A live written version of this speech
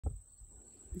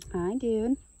Hi,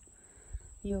 dude.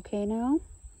 You okay now?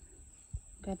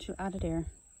 Got you out of there.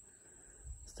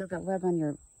 Still got web on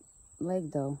your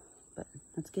leg though, but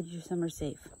let's get you somewhere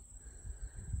safe.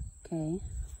 Okay, I'm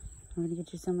gonna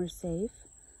get you somewhere safe.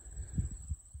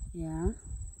 Yeah,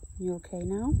 you okay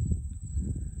now?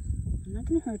 I'm not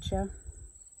gonna hurt you.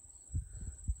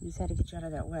 I just had to get you out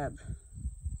of that web.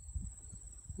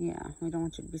 Yeah, we don't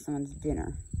want you to be someone's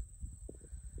dinner.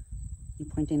 You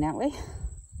pointing that way?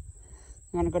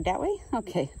 You wanna go that way?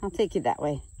 Okay, I'll take you that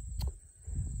way.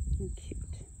 You're cute.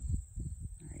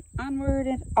 All right, onward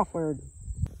and upward.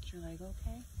 Is your leg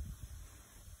okay?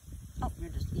 Oh, you're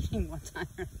just eating what's on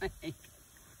your leg.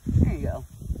 There you go.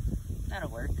 That'll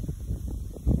work.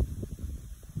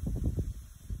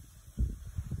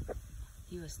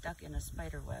 He was stuck in a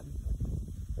spider web.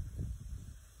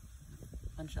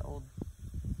 Bunch of old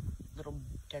little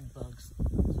dead bugs. So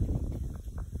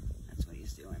I think that's what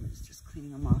he's doing, is just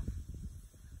cleaning them off.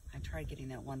 I tried getting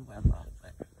that one web off,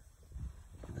 but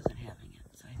he wasn't having it.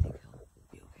 So I think he'll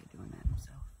be okay doing that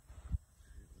himself.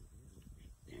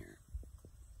 Right there.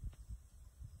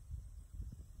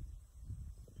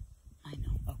 I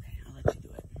know. Okay, I'll let you do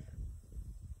it.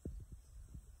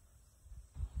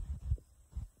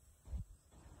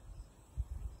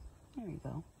 There you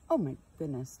go. Oh my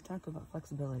goodness. Talk about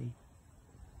flexibility.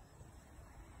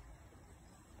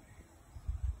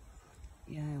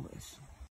 Yeah, I wish.